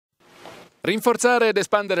Rinforzare ed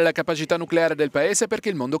espandere la capacità nucleare del Paese perché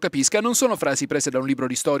il mondo capisca non sono frasi prese da un libro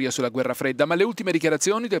di storia sulla Guerra Fredda, ma le ultime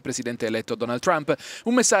dichiarazioni del presidente-eletto Donald Trump.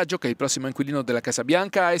 Un messaggio che il prossimo inquilino della Casa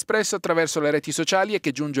Bianca ha espresso attraverso le reti sociali e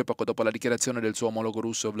che giunge poco dopo la dichiarazione del suo omologo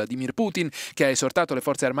russo Vladimir Putin, che ha esortato le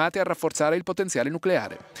forze armate a rafforzare il potenziale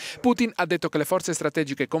nucleare. Putin ha detto che le forze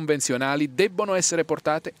strategiche convenzionali debbono essere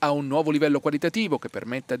portate a un nuovo livello qualitativo che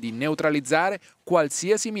permetta di neutralizzare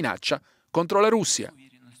qualsiasi minaccia contro la Russia.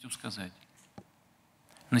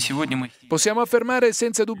 Possiamo affermare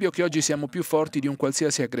senza dubbio che oggi siamo più forti di un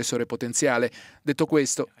qualsiasi aggressore potenziale. Detto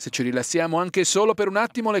questo, se ci rilassiamo anche solo per un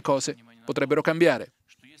attimo, le cose potrebbero cambiare.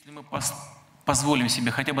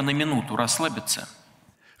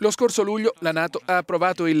 Lo scorso luglio la NATO ha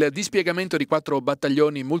approvato il dispiegamento di 4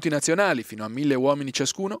 battaglioni multinazionali, fino a 1000 uomini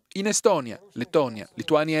ciascuno, in Estonia, Lettonia,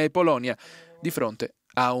 Lituania e Polonia, di fronte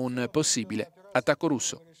a un possibile attacco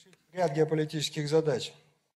russo.